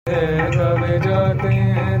काबे जाते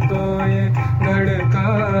हैं तो ये धड़का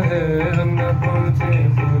है, हम न पहुँचे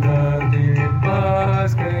खुदा के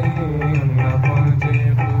पास कहीं, हम न पहुँचे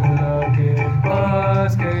खुदा के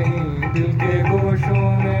पास कहीं। दिल के गोशों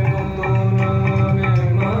में दोनों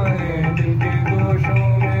में माहें, दिल के गोशों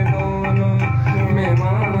में दोनों में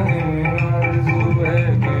माहें। आरज़ू है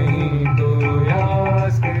कहीं तो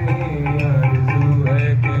यास कहीं, आरज़ू है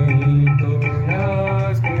कहीं तो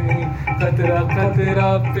यास कहीं। खतरा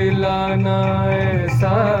खतरा पिलाना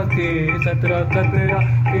ऐसा कि, खतरा खतरा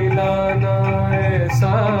पिलाना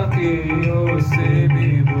ऐसा कि उससे भी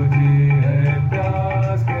बुझे है